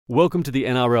Welcome to the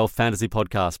NRL Fantasy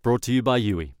Podcast, brought to you by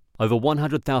Yui. Over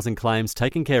 100,000 claims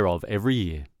taken care of every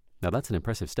year. Now that's an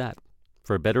impressive stat.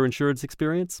 For a better insurance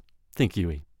experience, think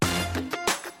Yui.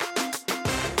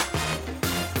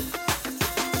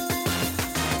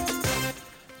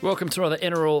 Welcome to another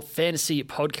NRL Fantasy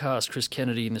Podcast. Chris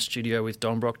Kennedy in the studio with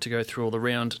Don Brock to go through all the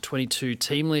round 22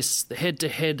 team lists. The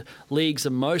head-to-head leagues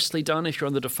are mostly done if you're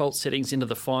on the default settings into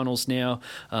the finals now.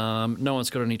 No one's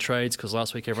got any trades because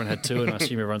last week everyone had two and I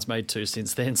assume everyone's made two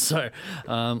since then. So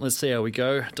let's see how we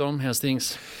go. Dom, how's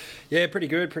things? Yeah, pretty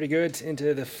good.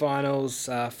 Into the finals,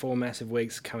 4 massive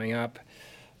weeks coming up.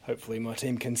 Hopefully my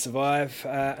team can survive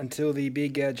until the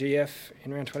big GF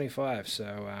in round 25.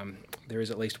 So there is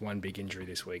at least one big injury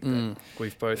this week.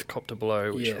 We've both copped a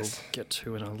blow, which Yes. we'll get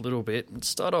to in a little bit. Let's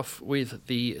start off with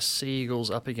the Sea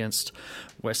Eagles up against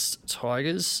West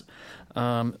Tigers.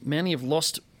 Manly have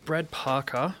lost Brad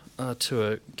Parker to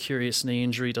a curious knee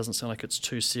injury. Doesn't sound like it's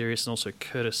too serious. And also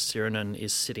Curtis Sirenen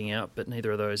is sitting out, but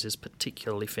neither of those is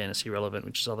particularly fantasy relevant,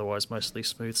 which is otherwise mostly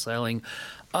smooth sailing,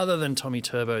 other than Tommy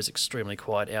Turbo's extremely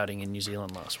quiet outing in New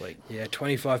Zealand last week. Yeah,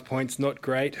 25 points, not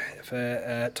great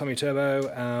for Tommy Turbo.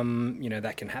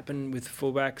 That can happen with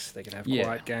fullbacks. They can have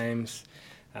quiet games.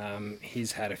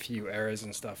 He's had a few errors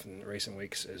and stuff in recent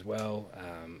weeks as well.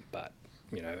 But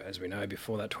as we know,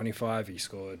 before that 25, he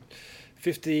scored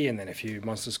 50 and then a few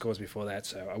monster scores before that,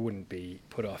 so I wouldn't be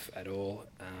put off at all.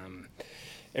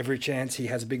 Every chance he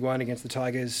has a big one against the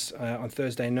Tigers on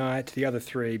Thursday night. The other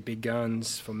three big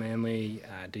guns for Manly,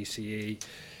 DCE,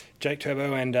 Jake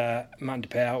Turbo and Martin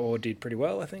DePau all did pretty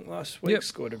well, I think, last week. Yep.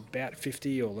 Scored about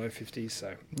 50 or low 50s.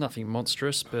 So Nothing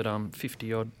monstrous, but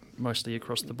 50-odd mostly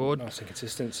across the board. nice and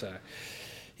consistent. So,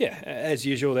 yeah, as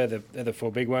usual, they're the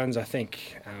four big ones. I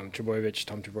think Tom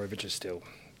Trbojevic is still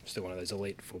one of those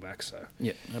elite fullbacks. So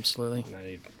Yeah, absolutely.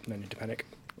 no need to panic.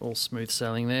 All smooth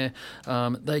sailing there.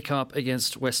 They come up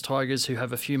against West Tigers, who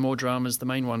have a few more dramas, the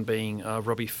main one being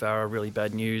Robbie Farah, really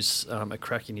bad news, a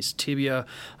crack in his tibia,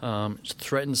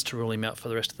 threatens to rule him out for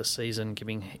the rest of the season,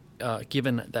 given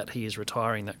that he is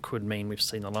retiring. That could mean we've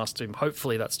seen the last of him.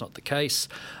 Hopefully that's not the case.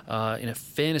 In a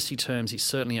fantasy terms, he's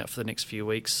certainly out for the next few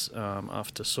weeks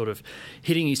after sort of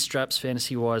hitting his straps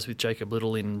fantasy-wise with Jacob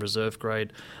Little in reserve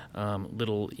grade.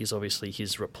 Little is obviously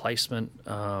his replacement.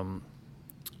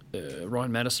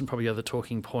 Ryan Madison, probably the other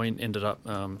talking point, ended up,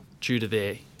 due to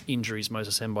their injuries,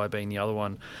 Moses Mbai being the other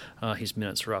one, his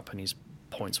minutes are up and his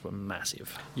points were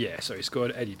massive. Yeah, so he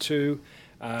scored 82.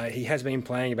 He has been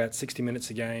playing about 60 minutes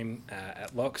a game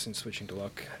at lock since switching to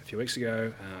lock a few weeks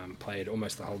ago. Played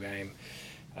almost the whole game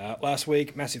last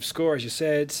week. Massive score, as you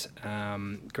said.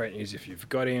 Great news if you've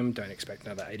got him. Don't expect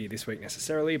another 80 this week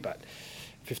necessarily, but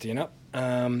 50 and up.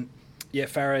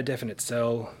 Farah, definite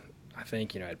sell. I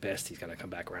think, at best he's going to come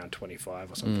back around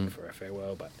 25 or something for a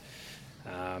farewell, but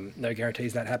no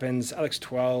guarantees that happens. Alex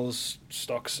Twell's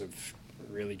stocks have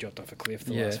really dropped off a cliff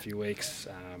the last few weeks.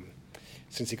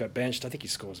 Since he got benched, I think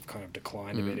his scores have kind of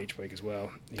declined a bit each week as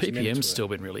well. PPM's still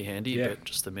been really handy, but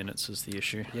just the minutes is the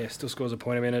issue. Yeah, still scores a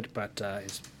point a minute, but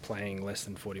is playing less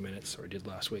than 40 minutes, or he did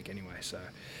last week anyway. So,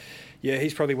 yeah,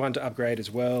 he's probably one to upgrade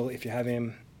as well if you have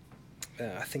him.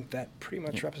 I think that pretty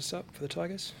much wraps us up for the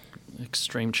Tigers.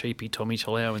 Extreme cheapy Tommy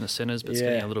Talau in the centres, but it's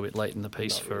getting a little bit late in the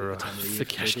piece for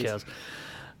cash cows.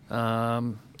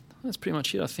 That's pretty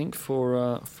much it, I think,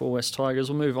 for West Tigers.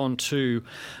 We'll move on to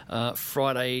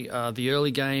Friday, the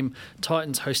early game.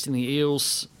 Titans hosting the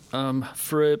Eels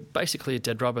for basically a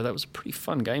dead rubber. That was a pretty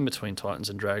fun game between Titans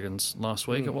and Dragons last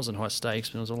week. It wasn't high stakes,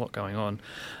 but there was a lot going on.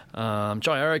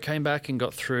 Jai Arrow came back and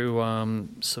got through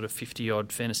sort of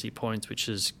 50-odd fantasy points, which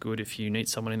is good if you need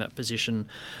someone in that position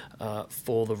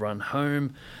for the run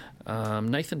home.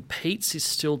 Nathan Peets is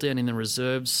still down in the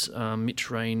reserves. Mitch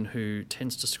Rain, who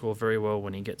tends to score very well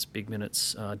when he gets big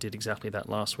minutes, did exactly that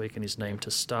last week and is named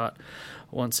to start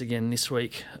once again this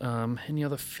week. Any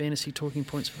other fantasy talking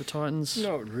points for the Titans?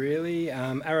 Not really.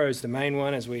 Arrow's the main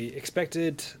one, as we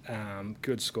expected.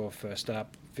 Good score first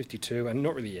up, 52, and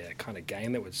not really a kind of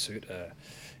game that would suit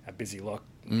a busy lock.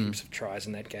 Heaps of tries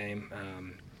in that game.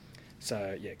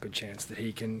 Good chance that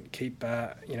he can keep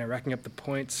racking up the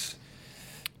points.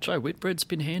 Joe Whitbread's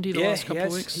been handy the last couple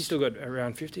of weeks. He still got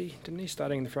around 50, didn't he,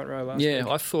 starting in the front row last week? Yeah,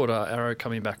 I thought Arrow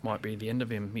coming back might be the end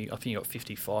of him. I think he got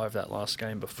 55 that last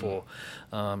game before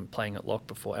playing at lock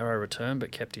before Arrow returned,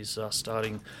 but kept his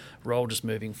starting role, just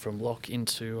moving from lock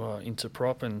into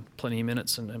prop, and plenty of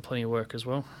minutes and plenty of work as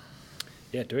well.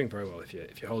 Yeah, doing very well if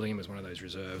you're holding him as one of those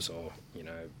reserves or,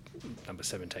 number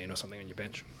 17 or something on your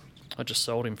bench. I just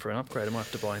sold him for an upgrade. I might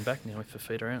have to buy him back now with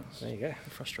Fafita out. There you go.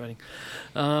 Frustrating.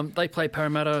 They play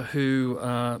Parramatta, who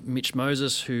Mitch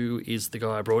Moses, who is the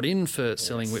guy I brought in for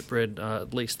selling Whitbread.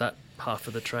 At least that half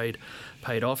of the trade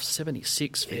paid off.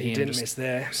 76 for him. He didn't miss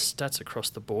there. Stats across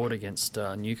the board against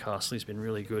Newcastle. He's been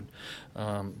really good.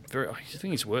 I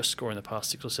think his worst score in the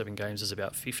past 6 or 7 games is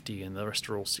about 50, and the rest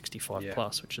are all 65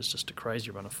 plus, which is just a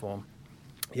crazy run of form.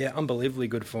 Yeah, unbelievably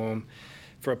good form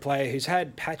for a player who's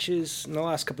had patches in the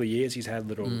last couple of years. He's had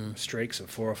little streaks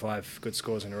of 4 or 5 good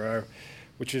scores in a row,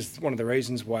 which is one of the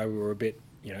reasons why we were a bit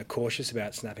cautious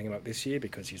about snapping him up this year,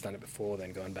 because he's done it before,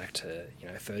 then gone back to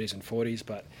 30s and 40s.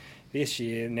 But this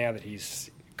year, now that he's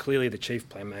clearly the chief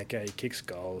playmaker, he kicks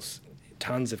goals,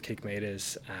 tons of kick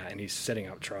meters, and he's setting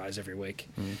up tries every week.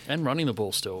 And running the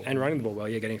ball still. And running the ball well,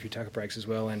 getting a few tackle breaks as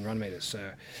well, and run meters.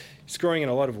 So scoring in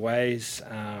a lot of ways.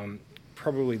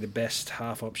 Probably the best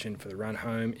half option for the run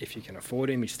home if you can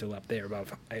afford him. He's still up there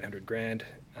above 800 grand.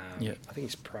 I think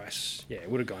his price, it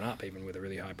would have gone up even with a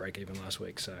really high break even last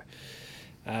week. So,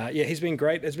 he's been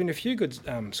great. There's been a few good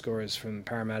scorers from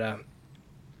Parramatta.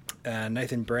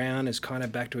 Nathan Brown is kind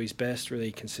of back to his best,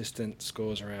 really consistent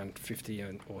scores around 50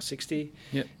 or 60.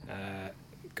 Yep.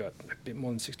 Got a bit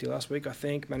more than 60 last week, I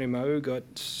think. Manu Ma'u got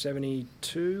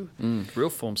 72. Real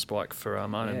form spike for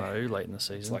Manu Ma'u late in the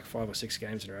season. It's like 5 or 6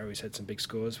 games in a row he's had some big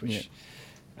scores, which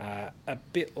a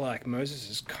bit like Moses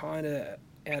is kind of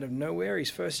out of nowhere. His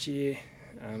first year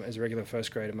as a regular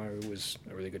first grader, Ma'u was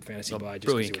a really good fantasy buy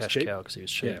just because he was cheap. Because he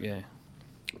was cheap,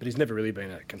 But he's never really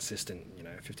been a consistent,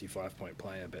 55-point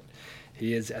player. But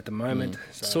he is at the moment.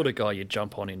 So. Sort of guy you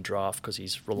jump on in draft because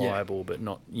he's reliable, but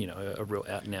not, a real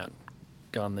out-and-out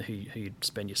gun that you'd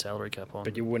spend your salary cap on.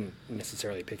 But you wouldn't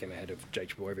necessarily pick him ahead of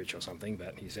Jake Boyovich or something,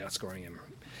 but he's outscoring him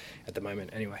at the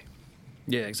moment anyway.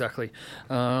 Yeah, exactly.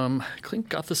 Clint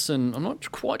Gutherson, I'm not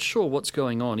quite sure what's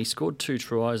going on. He scored 2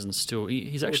 tries and still...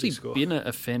 He's actually been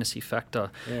a fantasy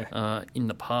factor in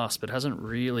the past, but hasn't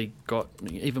really got...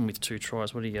 Even with 2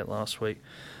 tries, what did he get last week?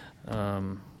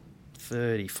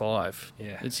 35.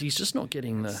 Yeah. He's just not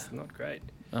getting not great.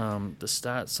 The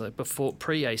stats. So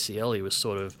pre-ACL, he was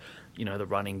sort of... the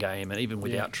running game, and even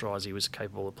without tries, he was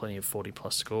capable of plenty of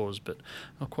 40-plus scores, but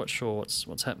not quite sure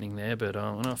what's happening there. But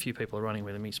I know a few people are running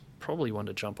with him. He's probably one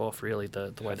to jump off, really,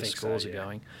 the way the scores are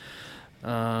going.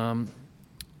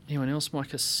 Anyone else?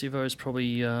 Micah Sivo's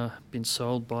probably been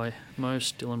sold by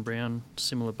most. Dylan Brown,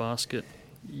 similar basket.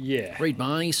 Yeah. Reid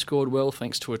Marnie scored well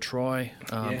thanks to a try,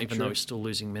 even though true. he's still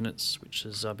losing minutes, which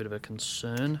is a bit of a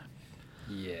concern.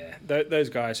 Yeah, those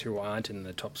guys who aren't in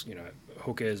the tops,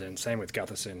 hookers, and same with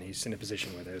Gutherson. He's in a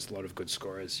position where there's a lot of good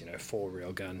scorers, 4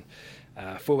 real gun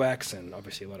fullbacks, and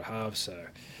obviously a lot of halves. So,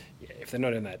 if they're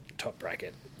not in that top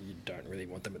bracket, you don't really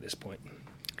want them at this point.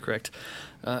 Correct.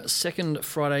 Second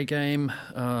Friday game,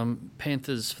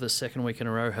 Panthers for the second week in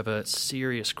a row have a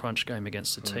serious crunch game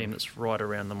against a team that's right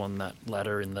around them on that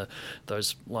ladder in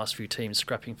those last few teams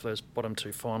scrapping for those bottom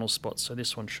 2 final spots. So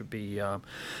this one should be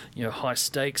high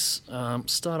stakes.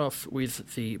 Start off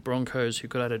with the Broncos, who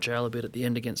got out of jail a bit at the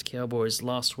end against Cowboys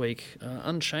last week.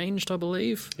 Unchanged, I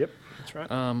believe. Yep, that's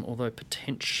right. Although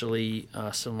potentially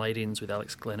some late-ins with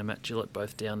Alex Glenn and Matt Gillett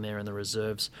both down there in the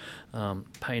reserves.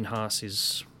 Payne Haas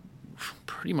is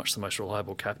pretty much the most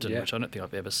reliable captain, which I don't think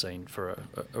I've ever seen for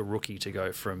a rookie to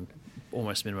go from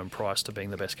almost minimum price to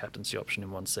being the best captaincy option in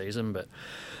one season. But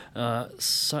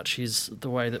such is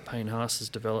the way that Payne Haas has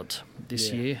developed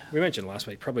this year. We mentioned last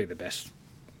week, probably the best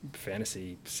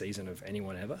fantasy season of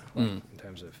anyone ever in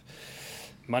terms of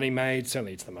money made.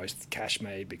 Certainly it's the most cash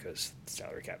made because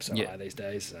salary cap's so high these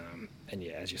days. And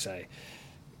as you say,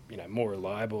 more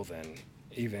reliable than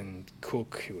even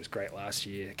Cook, who was great last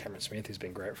year, Cameron Smith, who's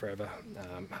been great forever.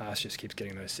 Haas just keeps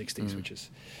getting those 60s, which is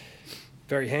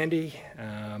very handy.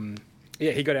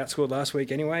 He got outscored last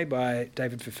week anyway by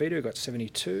David Fafita, who got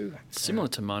 72. Similar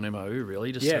to Manu Ma'u,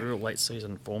 really, just a real late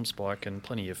season form spike and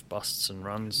plenty of busts and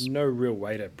runs. No real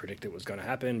way to predict it was going to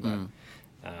happen, but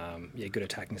good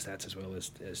attacking stats as well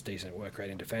as decent work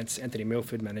rate in defence. Anthony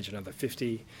Milford managed another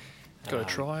 50. Got a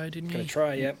try, didn't he? Got a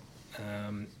try, yep.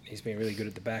 He's been really good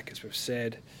at the back, as we've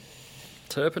said.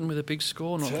 Turpin with a big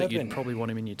score. Not that you'd probably want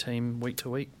him in your team week to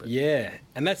week. But. Yeah,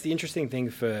 and that's the interesting thing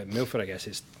for Milford, I guess,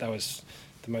 is that was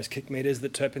the most kick meters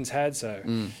that Turpin's had. So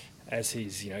as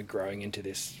he's growing into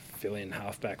this fill-in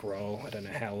halfback role, I don't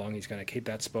know how long he's going to keep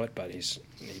that spot, but he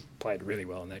played really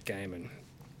well in that game and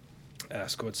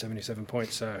scored 77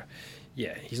 points. So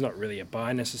he's not really a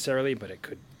buy necessarily, but it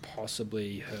could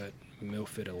possibly hurt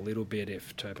Milford a little bit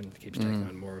if Turpin keeps taking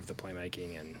on more of the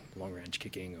playmaking and long-range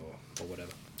kicking or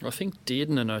whatever. I think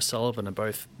Dearden and O'Sullivan are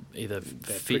both either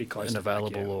fit and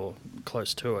available or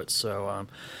close to it. So I'm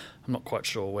not quite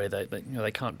sure where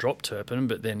they can't drop Turpin,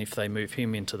 but then if they move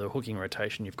him into the hooking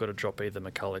rotation, you've got to drop either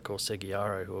McCulloch or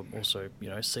Seguiaro, who are also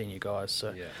senior guys.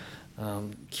 So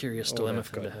curious dilemma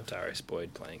for them to have. Darius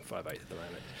Boyd playing 5'8" at the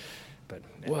moment. But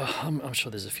well, I'm sure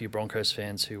there's a few Broncos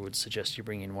fans who would suggest you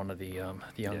bring in one of the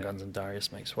young guns and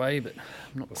Darius makes way, but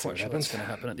I'm not quite sure what's going to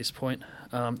happen at this point.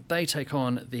 They take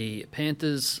on the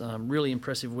Panthers. Really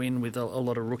impressive win with a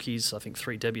lot of rookies. I think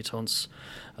 3 debutants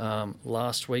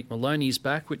last week. Maloney's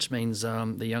back, which means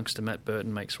the youngster Matt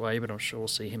Burton makes way, but I'm sure we'll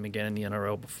see him again in the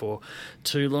NRL before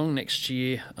too long next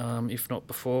year, if not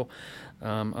before.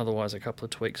 Otherwise, a couple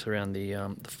of tweaks around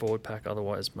the forward pack,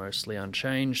 otherwise mostly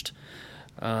unchanged.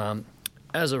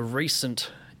 As a recent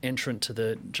entrant to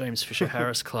the James Fisher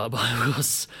Harris Club, I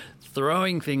was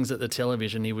throwing things at the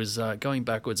television. He was going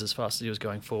backwards as fast as he was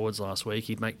going forwards last week.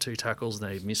 He'd make 2 tackles, and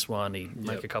then he'd miss one. He'd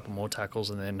make a couple more tackles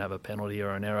and then have a penalty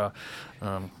or an error.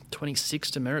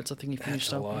 26 demerits, I think he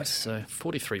finished up with. So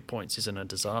 43 points isn't a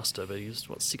disaster, but he was,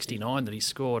 69 that he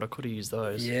scored. I could have used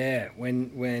those. Yeah,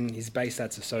 when his base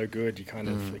stats are so good, you're kind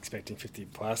of expecting 50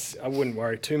 plus. I wouldn't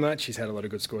worry too much. He's had a lot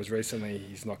of good scores recently.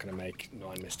 He's not going to make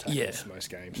 9 missed tackles most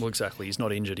games. Well, exactly. He's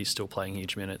not injured. He's still playing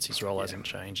huge minutes. His role hasn't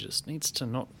changed. He just needs to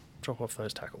not drop off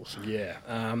those tackles. Yeah.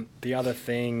 The other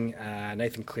thing,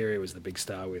 Nathan Cleary was the big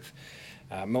star with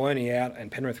Maloney out and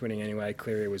Penrith winning anyway.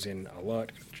 Cleary was in a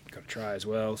lot, got a try as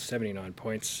well. 79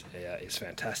 points is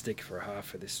fantastic for a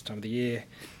half at this time of the year.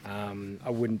 I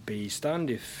wouldn't be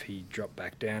stunned if he dropped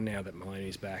back down now that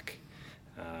Maloney's back.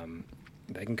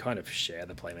 They can kind of share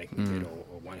the playmaking bit,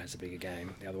 or one has a bigger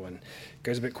game. The other one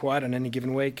goes a bit quiet on any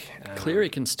given week. Cleary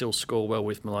can still score well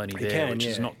with Maloney there, which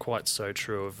is not quite so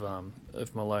true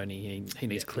of Maloney. He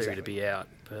needs Cleary to be out.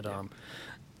 But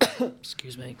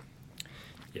excuse me.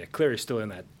 Yeah, Cleary's still in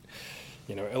that,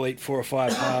 elite 4 or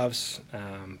 5 halves,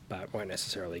 but won't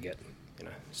necessarily get,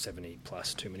 70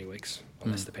 plus too many weeks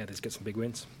unless the Panthers get some big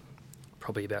wins.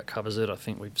 Probably about covers it. I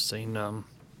think we've seen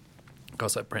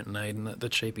guys like Brenton Aiden, the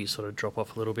cheapies sort of drop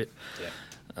off a little bit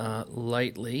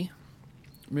lately.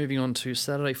 Moving on to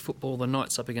Saturday football, the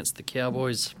Knights up against the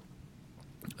Cowboys.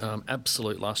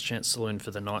 Absolute last chance saloon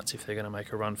for the Knights if they're going to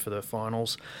make a run for the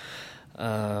finals.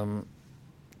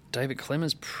 David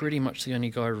Clemmer's pretty much the only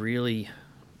guy really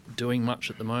doing much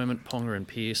at the moment. Ponga and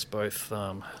Pearce both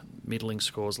middling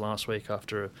scores last week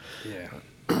after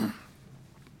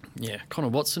Connor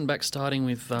Watson back starting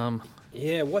with...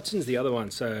 Watson's the other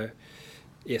one. So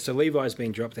Levi's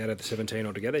been dropped out of the 17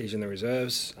 altogether. He's in the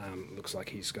reserves. Looks like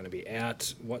he's going to be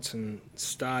out. Watson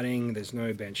starting. There's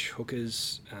no bench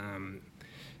hookers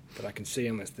that I can see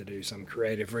unless they do some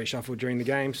creative reshuffle during the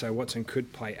game. So Watson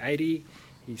could play 80.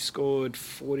 He scored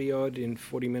 40-odd in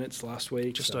 40 minutes last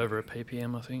week. Just over a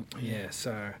PPM, I think. Yeah,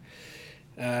 so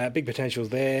big potential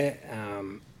there.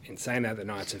 In saying that, the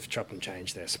Knights have chopped and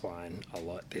changed their spine a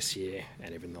lot this year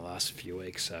and even the last few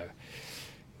weeks. So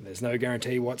there's no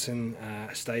guarantee Watson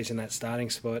stays in that starting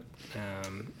spot.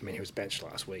 He was benched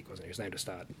last week, wasn't he? He was named to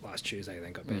start last Tuesday,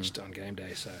 then got benched on game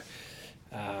day. So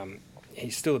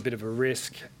he's still a bit of a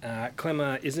risk.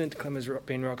 Clemmer isn't. Clemmer's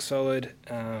been rock solid.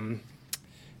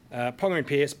 Ponga and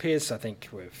Pearce. Pearce, I think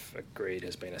we've agreed,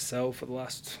 has been a sell for the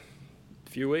last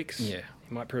few weeks. Yeah.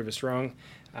 He might prove us wrong.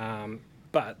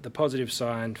 But the positive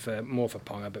sign for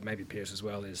Ponga, but maybe Pearce as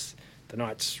well, is the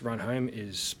Knights' run home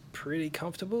is pretty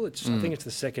comfortable. I think it's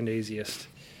the second easiest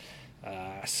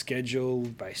schedule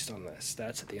based on the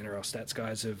stats that the NRL stats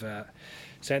guys have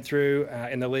sent through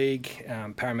in the league.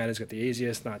 Parramatta's got the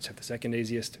easiest. Knights have the second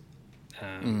easiest.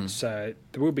 So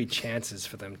there will be chances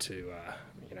for them to...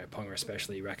 Ponga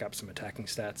especially, rack up some attacking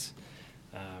stats.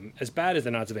 As bad as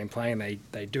the Knights have been playing,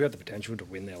 they do have the potential to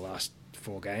win their last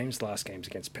 4 games. Last game's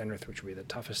against Penrith, which will be the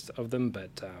toughest of them, but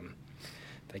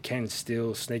they can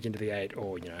still sneak into the 8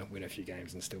 or, win a few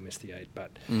games and still miss the 8.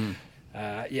 But,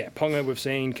 Ponga we've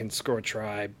seen can score a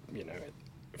try,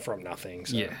 from nothing.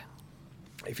 So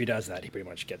if he does that, he pretty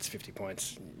much gets 50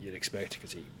 points, you'd expect,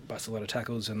 because he busts a lot of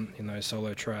tackles in those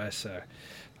solo tries. So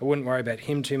I wouldn't worry about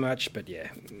him too much, but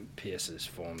Pearce's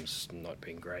form's not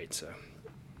been great, so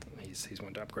he's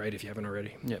one to upgrade if you haven't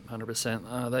already. Yep,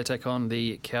 100%. They take on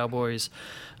the Cowboys.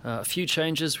 A few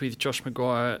changes with Josh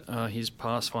Maguire. His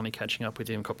pass finally catching up with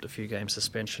him, copped a few game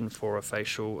suspension for a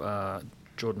facial.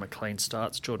 Jordan McLean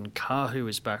starts. Jordan Kahu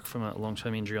is back from a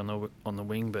long-term injury on the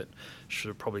wing, but should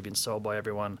have probably been sold by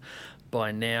everyone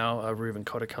by now. Reuben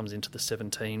Cotter comes into the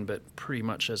 17, but pretty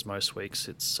much as most weeks,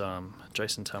 it's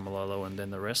Jason Taumalolo and then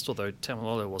the rest, although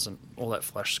Taumalolo wasn't all that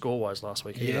flash score-wise last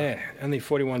week either. Yeah, only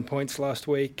 41 points last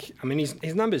week.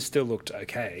 His numbers still looked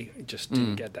okay. He just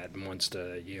didn't get that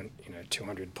monster,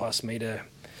 200-plus metre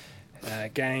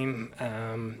game.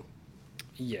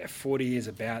 40 is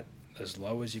about as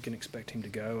low as you can expect him to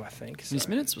go, I think. So, his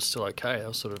minutes were still okay. They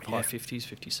were sort of high 50s,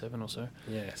 57 or so.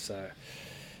 Yeah, so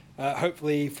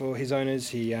hopefully for his owners,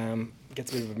 he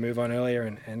gets a bit of a move on earlier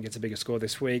and gets a bigger score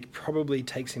this week. Probably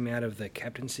takes him out of the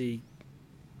captaincy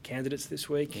candidates this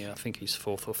week. Yeah, I think he's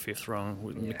 4th or 5th rung.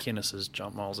 Yeah. McInnes has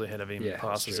jumped miles ahead of him. Yeah,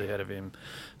 Passes that's true. ahead of him.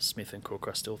 Smith and Cook,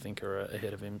 I still think, are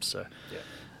ahead of him. So,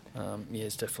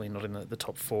 he's definitely not in the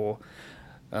top 4.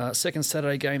 Second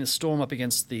Saturday game, the Storm up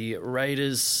against the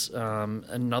Raiders.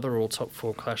 Another all top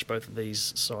 4 clash. Both of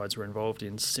these sides were involved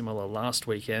in similar last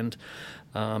weekend.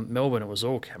 Melbourne, it was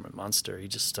all Cameron Munster. He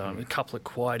just a couple of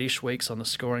quiet-ish weeks on the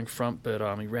scoring front, but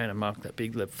he ran and marked that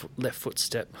big left foot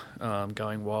step,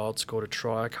 going wild, scored a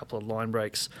try, a couple of line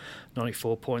breaks,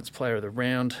 94 points, player of the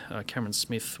round. Cameron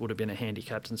Smith would have been a handy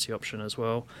captaincy option as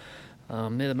well.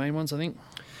 They're the main ones, I think.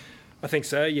 I think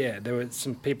so, yeah. There were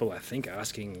some people, I think,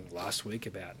 asking last week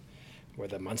about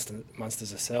whether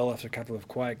Munster's a sell after a couple of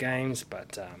quiet games,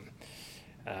 but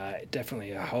definitely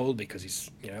a hold because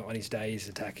he's, on his day, his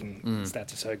attacking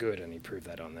stats are so good, and he proved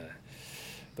that on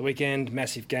the weekend.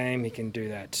 Massive game. He can do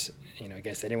that,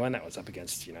 against anyone. That was up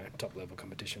against, top-level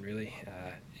competition, really,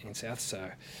 in South. So,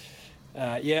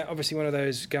 obviously one of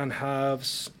those gun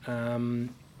halves.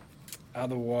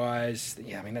 Otherwise,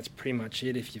 that's pretty much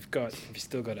it. If you've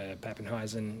still got a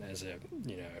Pappenheisen as a,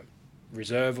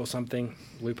 reserve or something,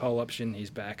 loophole option, he's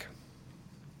back.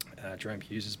 Jerome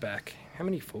Hughes is back. How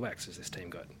many fullbacks has this team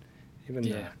got?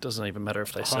 It doesn't even matter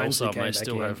if they sell Hines, some, they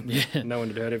still have. Yeah. No one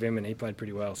had heard of him, and he played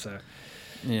pretty well. So,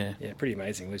 yeah, pretty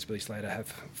amazing. Luce Billy Slater have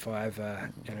 5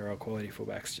 NRL quality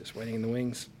fullbacks just waiting in the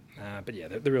wings. But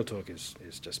the real talk is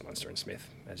just Munster and Smith,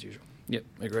 as usual. Yep,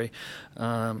 agree.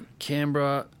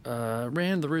 Canberra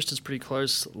ran the Roosters pretty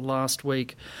close last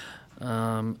week.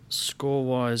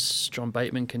 Score-wise, John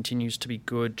Bateman continues to be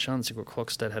good.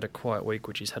 Chansico-Klokstad had a quiet week,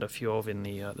 which he's had a few of in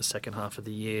the second half of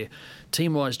the year.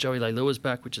 Team-wise, Joey Leilua's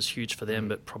back, which is huge for them,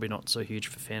 but probably not so huge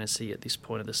for fantasy at this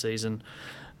point of the season.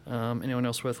 Anyone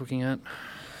else worth looking at?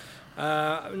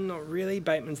 Not really.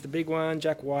 Bateman's the big one.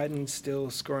 Jack Wyden's still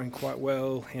scoring quite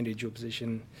well. Handy dual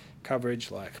position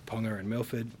coverage like Ponga and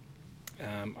Milford.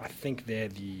 I think they're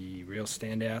the real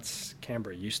standouts.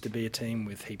 Canberra used to be a team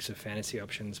with heaps of fantasy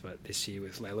options, but this year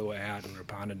with Leilua out and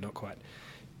Rapana not quite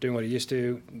doing what he used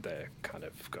to, they've kind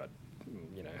of got,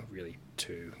 really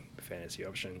 2 fantasy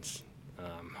options.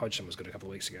 Hodgson was good a couple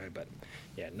of weeks ago, but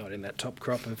not in that top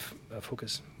crop of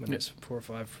hookers when there's 4 or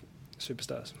 5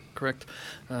 superstars. Correct.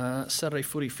 Saturday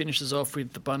footy finishes off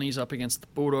with the Bunnies up against the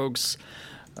Bulldogs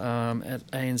at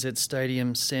ANZ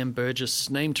Stadium. Sam Burgess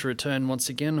named to return once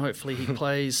again. Hopefully he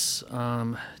plays.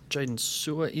 Jaden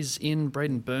Sewer is in.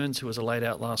 Braden Burns, who was a laid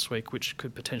out last week, which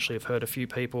could potentially have hurt a few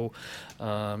people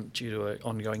due to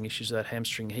ongoing issues with that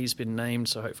hamstring. He's been named,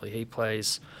 so hopefully he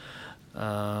plays.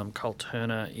 Carl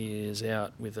Turner is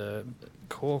out with a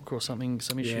cork or something,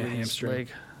 some issue with his leg.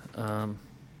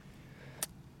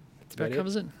 That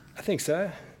covers it? I think so.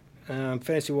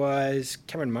 Fantasy-wise,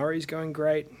 Cameron Murray's going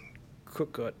great.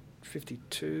 Cook got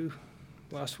 52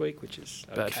 last week, which is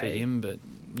okay. Bad for him, but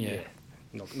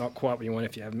not quite what you want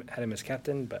if you haven't had him as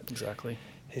captain, but exactly.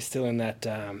 He's still in that,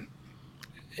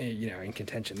 in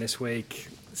contention this week.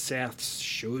 Souths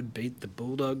should beat the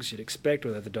Bulldogs, you'd expect,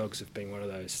 although the Dogs have been one of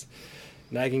those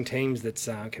nagging teams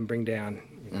that can bring down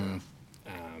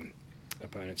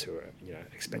opponents who are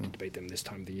expected to beat them this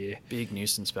time of the year. Big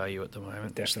nuisance value at the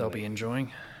moment, Definitely. which they'll be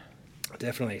enjoying.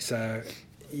 Definitely. So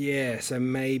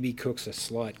maybe Cook's a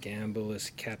slight gamble as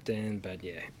captain, but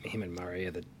him and Murray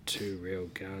are the 2 real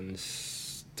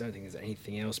guns. Don't think there's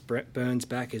anything else. Brett Burns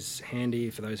back is handy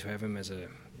for those who have him as a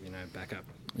backup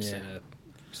centre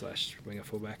 / winger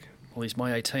fullback. Well, he's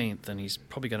my 18th, and he's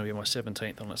probably going to be my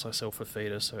 17th unless I sell for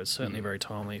feeder, so it's certainly very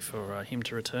timely for him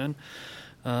to return.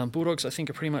 Bulldogs, I think,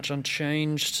 are pretty much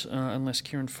unchanged unless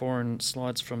Kieran Foran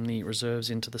slides from the reserves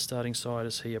into the starting side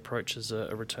as he approaches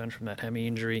a return from that hammy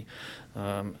injury.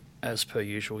 As per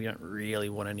usual, you don't really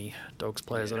want any Dogs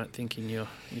players, I don't think, in your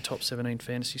top 17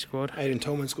 fantasy squad. Aidan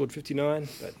Tolman scored 59,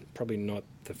 but probably not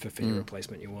the Fafita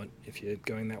replacement you want if you're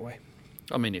going that way.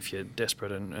 I mean, if you're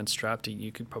desperate and strapped,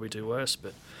 you could probably do worse,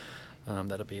 but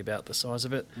that'll be about the size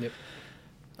of it.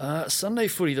 Yep. Sunday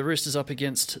footy, the Roosters up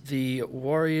against the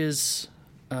Warriors.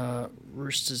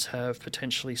 Roosters have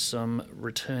potentially some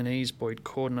returnees. Boyd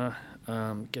Cordner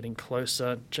getting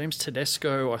closer. James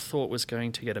Tedesco, I thought, was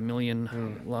going to get $1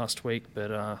 million last week,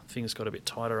 but things got a bit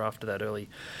tighter after that early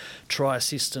try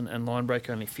assist and line break,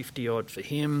 only 50-odd for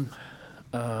him.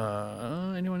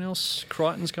 Anyone else?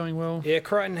 Crichton's going well. Yeah,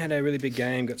 Crichton had a really big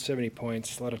game, got 70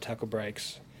 points, a lot of tackle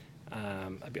breaks,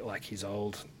 a bit like his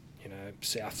old,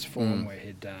 South's form where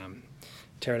he'd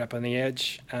tear it up on the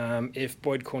edge. If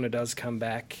Boyd Corner does come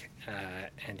back,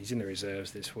 and he's in the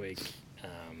reserves this week,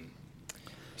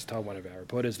 he's told one of our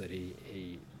reporters that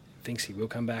he thinks he will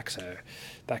come back, so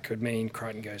that could mean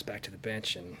Crichton goes back to the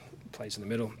bench and plays in the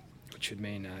middle, which would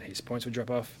mean his points would drop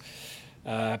off.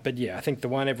 But yeah, I think the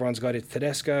one everyone's got is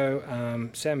Tedesco.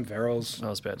 Sam Verrills. I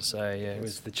was about to say, yeah. It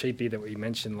was the cheapie that we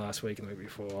mentioned last week and the week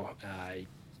before. He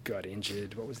got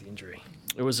injured. What was the injury?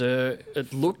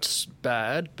 It looked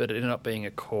bad, but it ended up being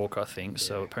a cork, I think. Yeah.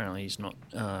 So apparently he's not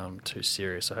too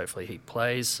serious. So hopefully he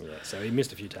plays. Yeah, so he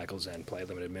missed a few tackles and played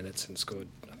limited minutes and scored,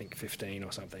 I think, 15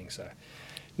 or something. So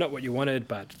not what you wanted,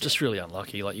 but Just really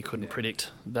unlucky. Like, you couldn't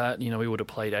predict that. We would have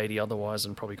played 80 otherwise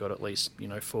and probably got at least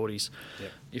 40s,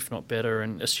 if not better.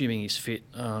 And assuming he's fit,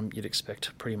 you'd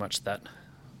expect pretty much that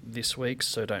this week.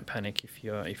 So don't panic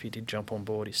if he did jump on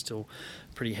board. He's still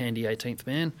a pretty handy 18th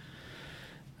man.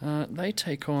 They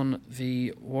take on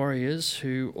the Warriors,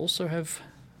 who also have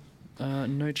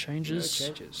no changes. No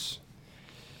changes.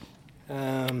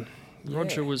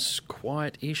 Roger was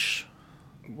quiet-ish.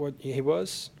 What he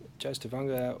was. Jazz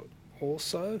Tavanga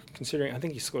also, considering I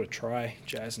think he scored a try,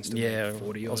 Jazz, and still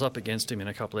 40. I was up against him in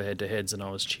a couple of head-to-heads, and I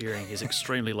was cheering his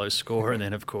extremely low score, and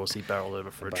then of course he barreled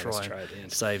over for a try,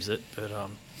 saves it, but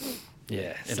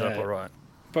ended up all right.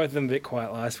 Both of them a bit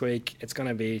quiet last week. It's going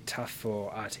to be tough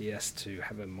for RTS to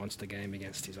have a monster game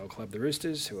against his old club, the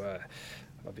Roosters, who are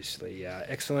obviously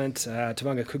excellent.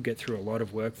 Tavanga could get through a lot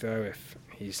of work though if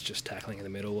he's just tackling in the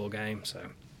middle all game. So,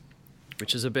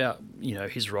 which is about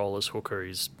his role as hooker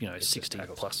is 60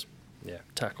 tackles. Plus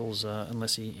tackles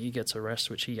unless he gets a rest,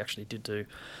 which he actually did do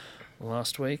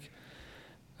last week.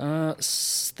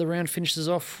 The round finishes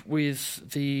off with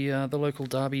the local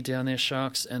derby down there,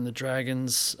 Sharks and the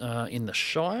Dragons in the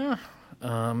Shire.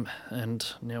 And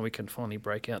now we can finally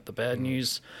break out the bad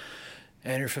news.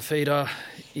 Andrew Fafita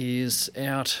is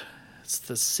out.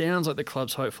 Sounds like the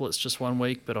club's hopeful it's just 1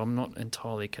 week, but I'm not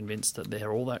entirely convinced that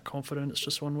they're all that confident it's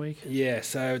just 1 week. Yeah,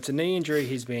 so it's a knee injury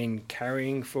he's been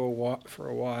carrying for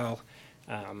a while,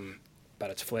 but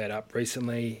it's flared up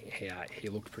recently. He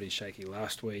looked pretty shaky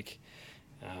last week.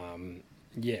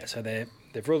 So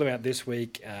they've ruled him out this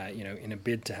week, in a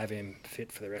bid to have him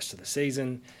fit for the rest of the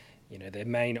season. Their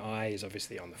main eye is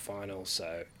obviously on the finals,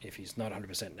 so if he's not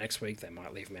 100% next week, they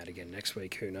might leave him out again next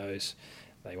week. Who knows?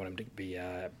 They want him to be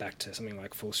back to something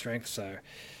like full strength. So,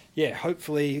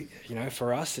 hopefully,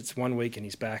 for us, it's 1 week and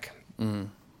he's back.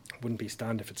 Wouldn't be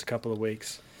stunned if it's a couple of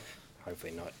weeks.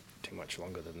 Hopefully not too much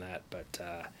longer than that, but...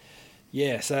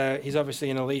 so he's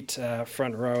obviously an elite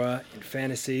front rower in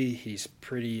fantasy. He's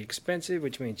pretty expensive,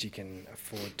 which means you can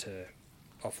afford to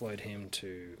offload him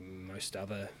to most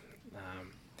other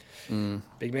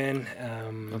big men.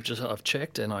 I've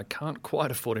checked, and I can't quite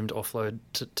afford him to offload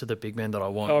to the big man that I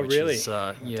want. Oh, which really? Is,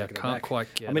 can't quite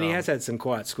get. He has had some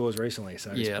quiet scores recently,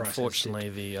 so his price unfortunately,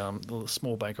 the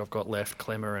small bank I've got left,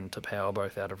 Clemmer and Tapau, are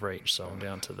both out of reach, so I'm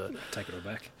down to the take it all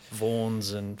back.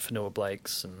 Vaughns and Fanua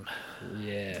Blakes, and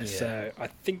so I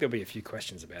think there'll be a few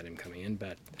questions about him coming in,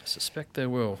 but I suspect there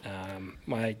will.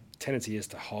 My tendency is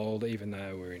to hold, even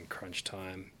though we're in crunch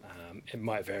time. It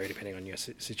might vary depending on your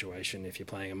situation. If you're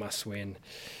playing a must-win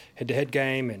head-to-head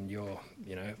game and you're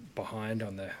behind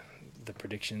on the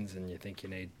predictions and you think you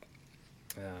need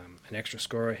an extra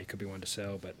scorer, he could be one to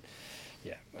sell. But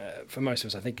for most of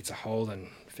us, I think it's a hold, and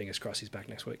fingers crossed he's back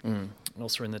next week.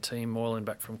 Also in the team, Moylan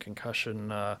back from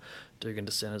concussion, Dugan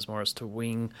to centres, Morris to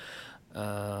wing.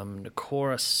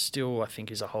 Nakora still, I think,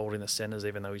 is a hold in the centres,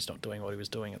 even though he's not doing what he was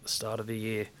doing at the start of the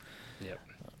year. Yep.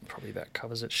 Probably that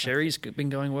covers it. Sherry's been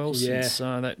going well since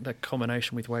that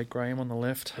combination with Wade Graham on the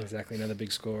left. Exactly, another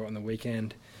big score on the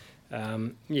weekend.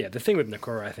 The thing with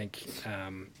Nakora, I think,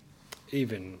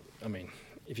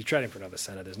 if you trade him for another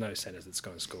centre, there's no centres that's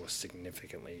going to score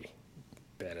significantly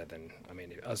better than,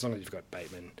 as long as you've got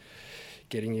Bateman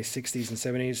getting his 60s and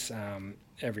 70s,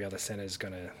 every other centre is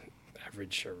going to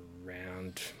average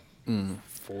around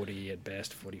 40 at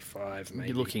best, 45 maybe.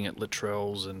 You're looking at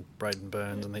Latrells and Braden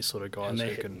Burns and these sort of guys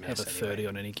who can have a 30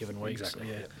 on any given week. Exactly.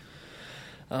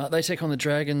 So, they take on the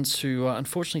Dragons, who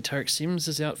unfortunately Tarek Sims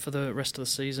is out for the rest of the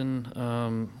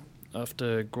season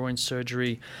after groin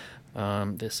surgery.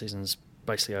 Their season's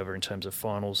basically over in terms of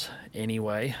finals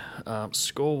anyway.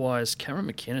 Score-wise, Cameron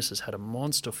McInnes has had a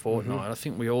monster fortnight. I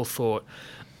think we all thought...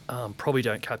 probably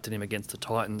don't captain him against the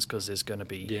Titans because there's going to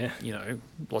be,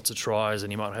 lots of tries and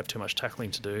he might have too much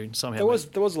tackling to do. Somehow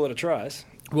there was a lot of tries.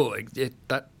 Well,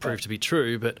 that proved to be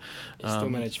true, but he still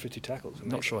managed 50 tackles. Amazing.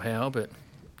 Not sure how, but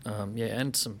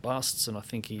and some busts. And I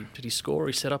think he score.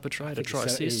 He set up a try,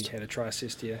 assist. He had a try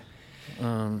assist. Yeah,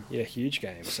 huge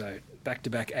game. So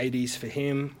back-to-back 80s for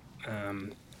him.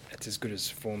 it's as good as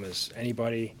form as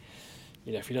anybody.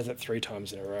 If he does it 3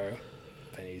 times in a row,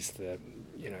 then he's the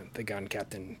gun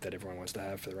captain that everyone wants to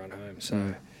have for the run home.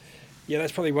 So,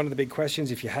 that's probably one of the big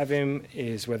questions if you have him,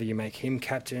 is whether you make him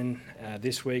captain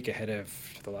this week ahead of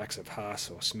the likes of Haas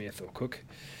or Smith or Cook.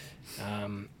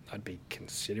 I'd be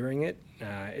considering it.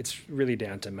 It's really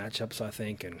down to matchups, I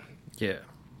think, and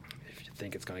if you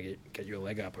think it's going to get you a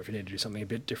leg up, or if you need to do something a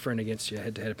bit different against your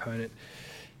head-to-head opponent,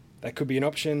 that could be an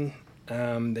option.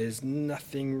 There's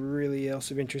nothing really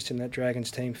else of interest in that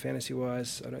Dragons team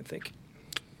fantasy-wise, I don't think.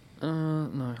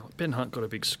 No, Ben Hunt got a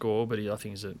big score, but I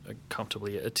think he's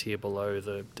comfortably a tier below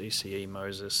the DCE,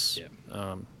 Moses,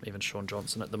 even Sean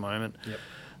Johnson at the moment.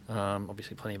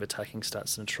 Obviously plenty of attacking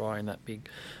stats and a try in that big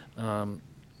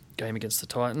game against the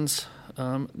Titans.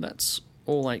 That's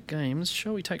all 8 games.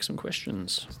 Shall we take some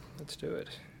questions? Let's do it.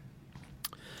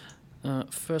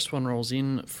 First one rolls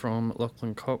in from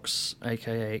Lachlan Cox,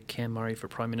 a.k.a. Cam Murray for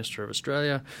Prime Minister of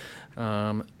Australia.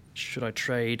 Should I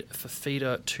trade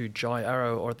Fafita to Jai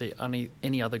Arrow, or are there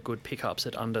any other good pickups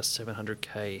at under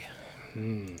 700k?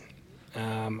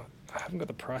 I haven't got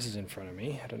the prices in front of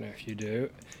me. I don't know if you do.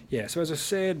 Yeah, so as I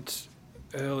said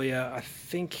earlier, I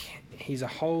think he's a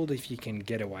hold if you can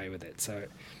get away with it. So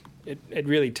it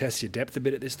really tests your depth a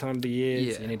bit at this time of the year.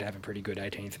 Yeah. So you need to have a pretty good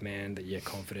 18th man that you're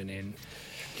confident in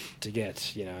to get,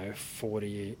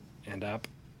 40 and up.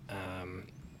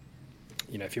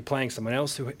 If you're playing someone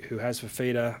else who has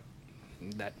Fafita,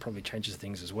 that probably changes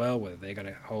things as well, whether they're going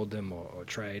to hold them or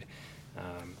trade.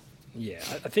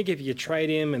 I think if you trade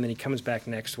him and then he comes back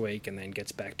next week and then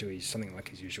gets back to something like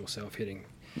his usual self, hitting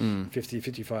 50,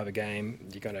 55 a game,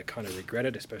 you're going to kind of regret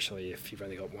it, especially if you've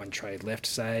only got 1 trade left,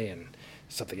 say, and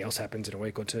something else happens in a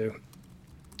week or 2.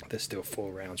 There's still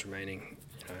 4 rounds remaining.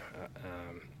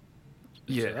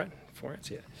 Is that right? 4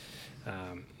 rounds,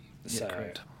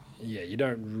 Correct. You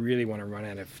don't really want to run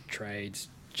out of trades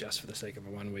just for the sake of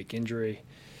a 1-week injury.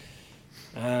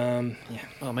 I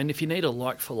mean, if you need a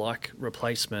like-for-like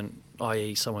replacement,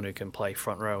 i.e. someone who can play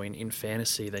front row in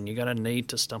fantasy, then you're going to need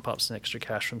to stump up some extra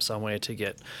cash from somewhere to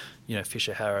get,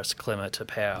 Fisher Harris, Clemmer to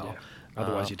Powell. Yeah.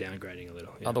 Otherwise, you're downgrading a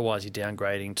little. Yeah. Otherwise, you're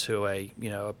downgrading to a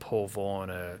Paul Vaughan,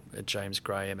 a James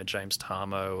Graham, a James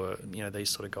Tarmo, these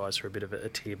sort of guys who are a bit of a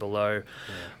tier below.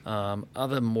 Yeah.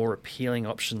 Other more appealing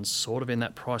options, sort of in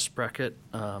that price bracket,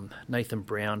 Nathan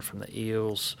Brown from the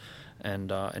Eels and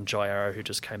Jai Arrow, who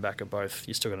just came back, are both.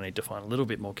 You're still going to need to find a little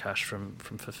bit more cash from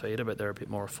Fafita, but they're a bit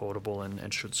more affordable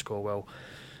and should score well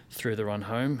through the run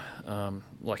home.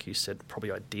 Like you said, probably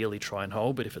ideally try and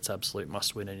hold, but if it's absolute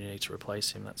must win and you need to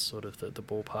replace him, that's sort of the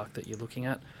ballpark that you're looking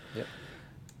at. Yep.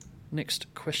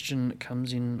 Next question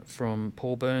comes in from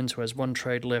Paul Burns, who has 1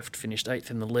 trade left, finished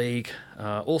 8th in the league,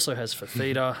 also has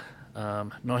Fafita.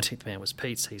 19th man was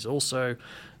Pete's. He's also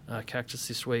Cactus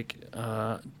this week.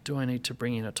 Do I need to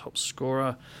bring in a top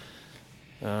scorer?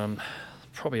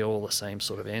 Probably all the same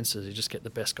sort of answers. You just get the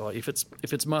best guy. If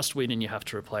it's must win and you have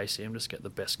to replace him, just get the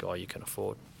best guy you can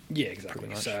afford. Yeah,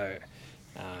 exactly. So,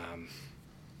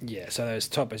 so those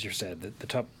top, as you said, the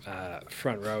top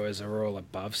front rowers are all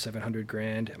above 700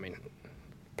 grand. I mean,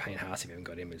 Payne Haas, if you haven't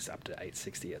got him, is up to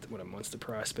 860 at what a monster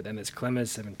price. But then there's Clemmers,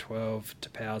 712,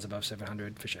 Tapau's above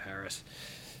 700, Fisher Harris.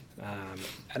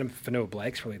 Adam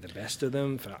Fanua-Blake's probably the best of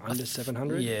them for under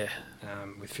 700. Yeah.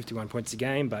 With 51 points a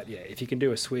game. But yeah, if you can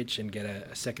do a switch and get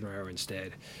a second rower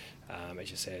instead,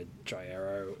 as you said, Jai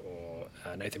Arrow or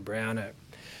Nathan Brown are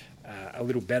a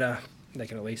little better. They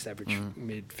can at least average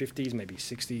mid-50s, maybe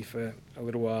 60 for a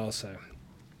little while. So,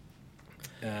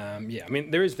 I mean,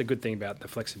 there is the good thing about the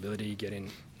flexibility you get in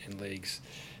leagues.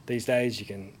 These days, you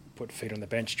can put feet on the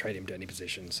bench, trade him to any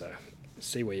position. So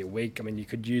see where you're weak. I mean, you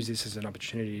could use this as an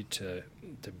opportunity to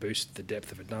boost the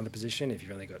depth of another position. If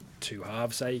you've only got 2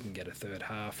 halves, say, you can get a third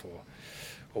half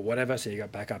or whatever. So you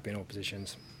got backup in all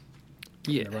positions.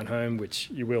 Yeah. In the run home,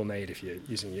 which you will need if you're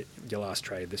using your last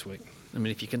trade this week. I mean,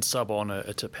 if you can sub on a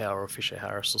Tapau or Fisher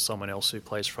Harris or someone else who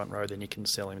plays front row, then you can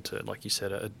sell him to, like you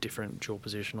said, a different dual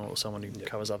position or someone who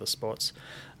covers other spots.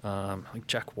 I think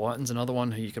Jack Whiten's another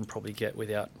one who you can probably get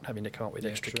without having to come up with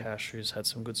extra cash, who's had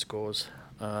some good scores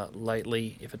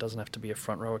lately, if it doesn't have to be a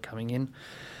front rower coming in.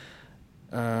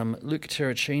 Luke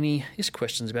Terracini, his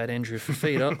question's about Andrew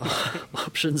Fafita.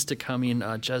 Options to come in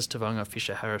are Jazz Tavanga,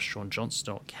 Fisher Harris, Sean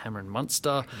Johnston or Cameron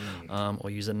Munster, or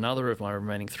use another of my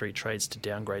remaining 3 trades to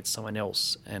downgrade someone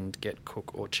else and get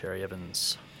Cook or Cherry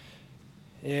Evans.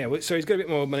 Yeah, so he's got a bit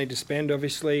more money to spend,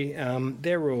 obviously.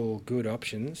 They're all good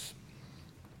options.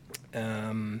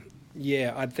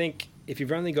 I think if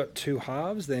you've only got 2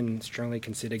 halves, then strongly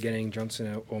consider getting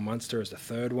Johnson or Munster as the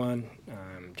third one,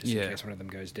 just in case one of them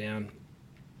goes down.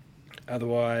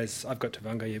 Otherwise, I've got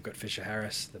Tavanga, you've got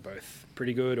Fisher-Harris. They're both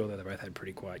pretty good, although they both had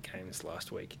pretty quiet games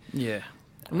last week. Yeah.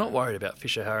 I'm not worried about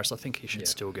Fisher-Harris. I think he should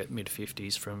still get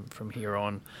mid-50s from here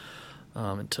on.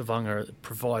 And Tavanga,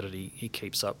 provided he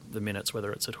keeps up the minutes,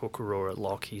 whether it's at hooker or at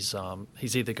lock, he's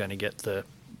either going to get the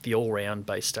all-round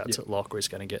base stats at lock, or he's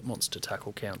going to get monster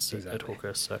tackle counts at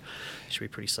hooker, so he should be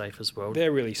pretty safe as well.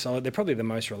 They're really solid. They're probably the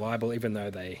most reliable, even though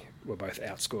they were both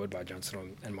outscored by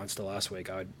Johnston and Munster last week.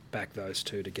 I'd back those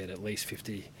two to get at least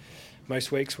 50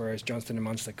 most weeks, whereas Johnston and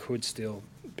Munster could still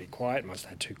be quiet. Munster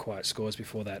had 2 quiet scores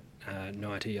before that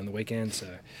 90 on the weekend, so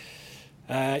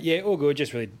all good,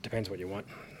 just really depends what you want.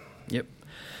 Yep.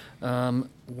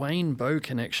 Wayne Bow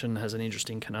connection has an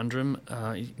interesting conundrum.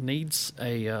 He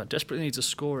desperately needs a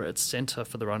scorer at centre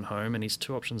for the run home, and his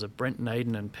 2 options are Brent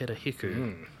Naden and Peter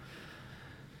Hiku.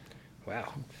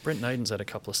 Wow. Brent Naden's had a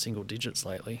couple of single digits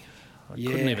lately. I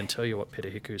couldn't even tell you what Peter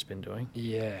Hiku's been doing.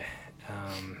 Yeah.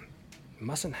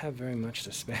 Mustn't have very much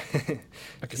to spend.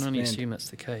 I can only assume that's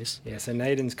the case. Yeah, so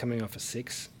Naden's coming off a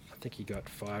 6. I think he got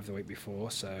 5 the week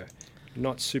before, so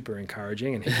not super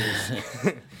encouraging. And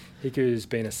Hiku's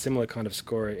been a similar kind of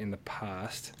scorer in the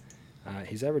past.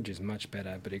 His average is much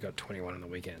better, but he got 21 on the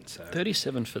weekend. So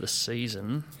 37 for the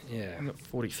season. Yeah. He got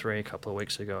 43 a couple of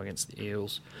weeks ago against the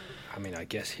Eels. I mean, I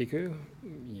guess Hiku.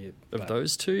 Of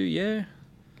those two, yeah.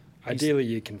 Ideally,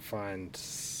 you can find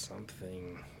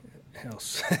something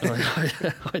else.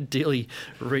 Ideally,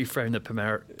 reframe the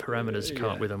parameters,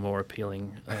 can't with a more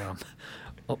appealing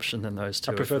option than those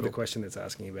two. I prefer the question that's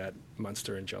asking about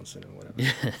Munster and Johnson and whatever.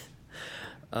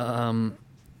 Yeah.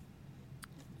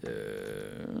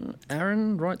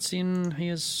 Aaron writes in, he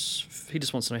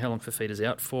just wants to know how long Fifita's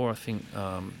out for. I think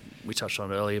we touched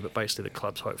on it earlier, but basically the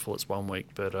club's hopeful it's 1 week,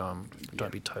 but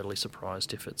don't be totally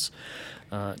surprised if it's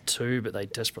 2, but they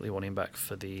desperately want him back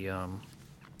for the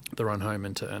run home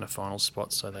and to earn a final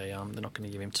spot, so they're not going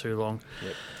to give him too long.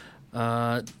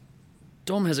 Yep.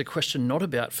 Dom has a question not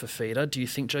about Fifita. Do you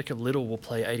think Jacob Little will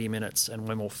play 80 minutes, and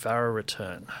when will Farah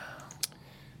return?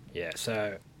 Yeah,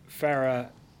 so Farah,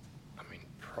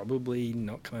 probably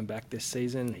not coming back this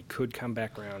season. He could come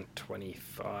back around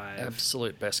 25.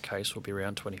 Absolute best case will be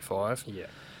around 25. Yeah.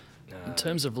 In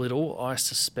terms of Little, I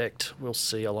suspect we'll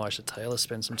see Elijah Taylor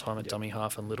spend some time at dummy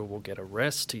half, and Little will get a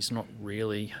rest. He's not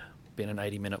really been an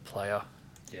 80-minute player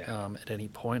at any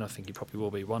point. I think he probably will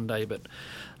be one day, but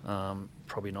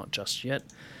probably not just yet.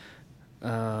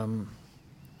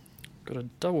 Got a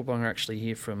double bunger actually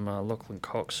here from Lachlan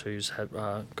Cox, who's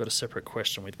got a separate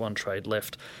question with one trade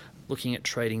left. Looking at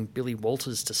trading Billy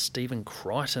Walters to Stephen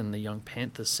Crichton, the young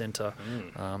Panthers centre.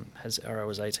 Has Arrow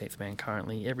as 18th man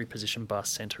currently. Every position bar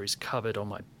centre is covered on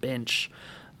my bench.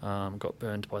 Got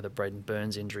burned by the Braden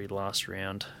Burns injury last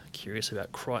round. Curious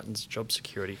about Crichton's job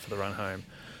security for the run home.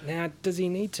 Now, does he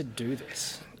need to do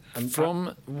this?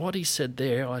 From what he said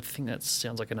there, I think that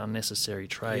sounds like an unnecessary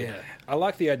trade. Yeah, I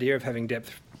like the idea of having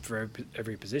depth for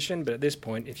every position, but at this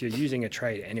point, if you're using a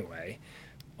trade anyway,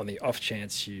 on the off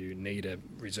chance you need a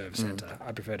reserve centre,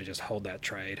 I prefer to just hold that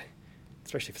trade,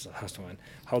 especially if it's the last one.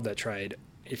 Hold that trade.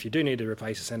 If you do need to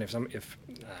replace a centre, if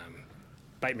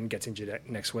Bateman gets injured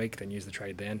next week, then use the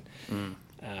trade then. And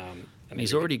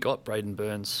he's already got Braden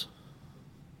Burns,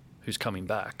 who's coming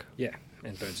back. Yeah,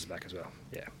 and Burns is back as well.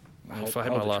 Yeah. If I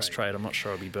had my last trade, I'm not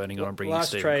sure I'd be burning on bringing last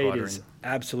Stephen trade Crichton is in.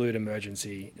 Absolute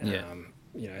emergency. Yeah.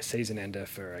 Season ender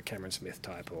for a Cameron Smith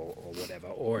type or whatever,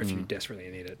 or if you desperately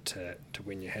need it to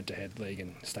win your head-to-head league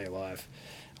and stay alive,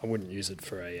 I wouldn't use it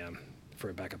for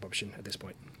a backup option at this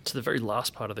point. To the very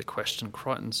last part of the question,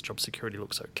 Crichton's job security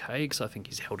looks okay because I think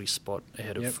he's held his spot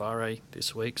ahead of Farah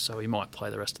this week, so he might play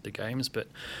the rest of the games, but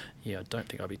I don't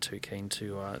think I'd be too keen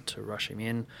to rush him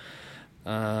in.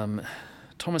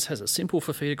 Thomas has a simple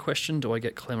Fifita question. Do I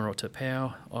get Clemmer or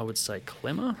Tapau? I would say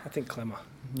Clemmer. I think Clemmer.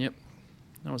 Yep.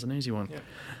 That was an easy one. Yep.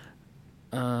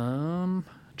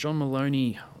 John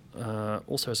Maloney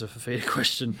also has a Fifita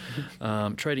question.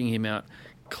 Trading him out,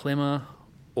 Clemmer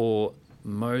or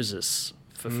Moses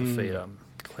for Fifita.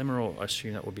 Clemmer, or I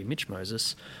assume that would be Mitch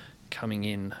Moses, coming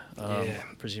in,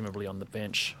 presumably on the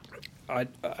bench.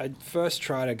 I'd first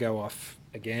try to go off,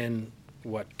 again,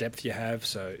 what depth you have.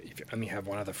 So if you only have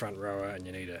one other front rower and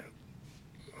you need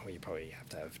you probably have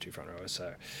to have 2 front rowers.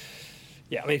 So,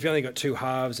 if you only got 2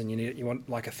 halves and you want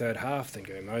like a third half, then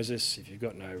go Moses. If you've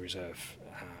got no reserve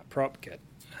prop, get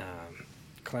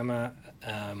Clemmer.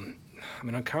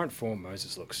 On current form,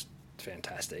 Moses looks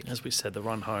fantastic. As we said, the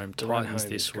run home, Titans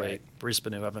this week,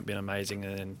 Brisbane, who haven't been amazing,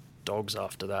 and then Dogs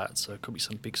after that, so it could be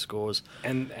some big scores.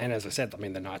 And as I said, the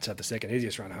Knights have the second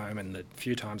easiest run home, and the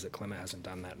few times that Clemmer hasn't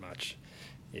done that much,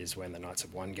 is when the Knights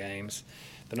have won games.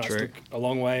 The Knights True. look a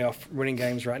long way off winning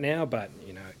games right now, but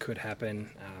it could happen.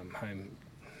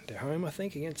 They're home, I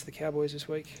think, against the Cowboys this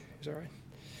week. Is that right?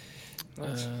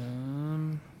 Knights?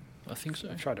 I think so.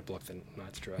 I tried to block the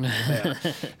Knights draw.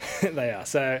 They are.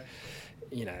 So,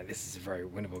 this is a very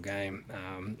winnable game.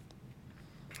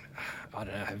 I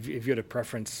don't know. Have you got a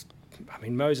preference? I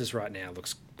mean, Moses right now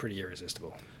looks pretty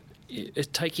irresistible.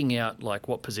 Taking out like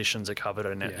what positions are covered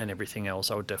and everything else,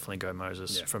 I would definitely go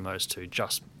Moses from those two.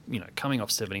 Just coming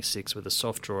off 76 with a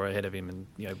soft draw ahead of him, and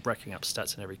racking up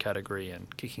stats in every category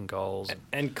and kicking goals.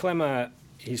 And Clemmer,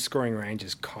 his scoring range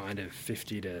is kind of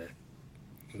 50 to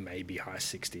maybe high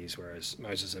 60s, whereas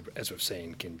Moses, as we've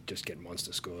seen, can just get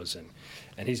monster scores,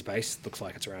 and his base looks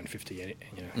like it's around 50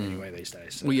 anyway these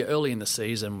days. So. Well, yeah, early in the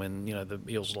season when the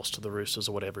Eels lost to the Roosters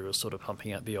or whatever, he was sort of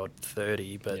pumping out the odd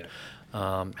 30, but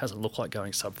hasn't looked like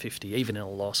going sub 50. Even in a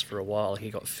loss for a while, he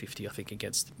got 50, I think,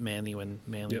 against Manly when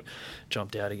Manly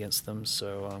jumped out against them.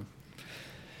 So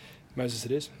Moses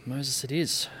it is. Moses it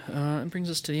is. It brings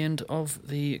us to the end of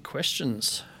the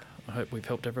questions. I hope we've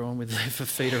helped everyone with their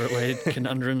Fifita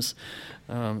conundrums.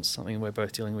 Something we're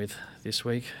both dealing with this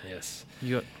week. Yes.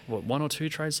 You got, 1 or 2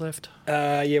 trades left?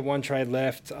 One trade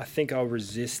left. I think I'll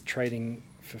resist trading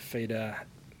Fifita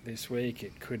this week.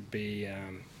 It could be,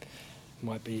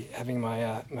 might be having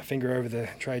my finger over the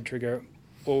trade trigger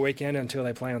all weekend until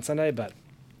they play on Sunday, but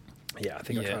I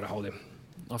think I'll try to hold him.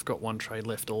 I've got 1 trade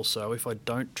left also. If I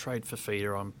don't trade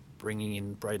Fifita, I'm bringing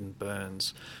in Braden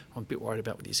Burns. I'm a bit worried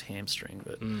about with his hamstring,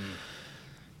 but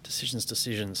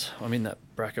decisions. I'm in that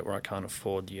bracket where I can't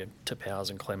afford your Tapau's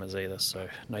and Clemmers either, so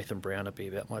Nathan Brown would be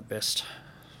about my best.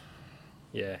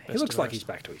 Yeah, he looks like he's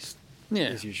back to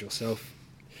his usual self,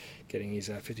 getting his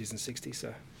 50s and 60s,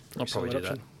 so I'll probably do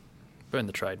that. Burn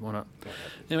the trade, why not? Okay.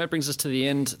 Anyway, that brings us to the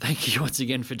end. Thank you once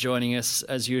again for joining us.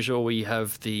 As usual, we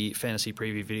have the fantasy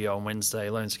preview video on Wednesday,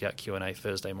 Lone Scout Q&A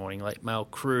Thursday morning, Late Mail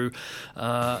Crew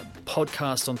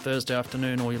podcast on Thursday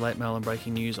afternoon, all your late mail and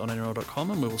breaking news on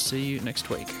NRL.com, and we will see you next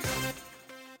week.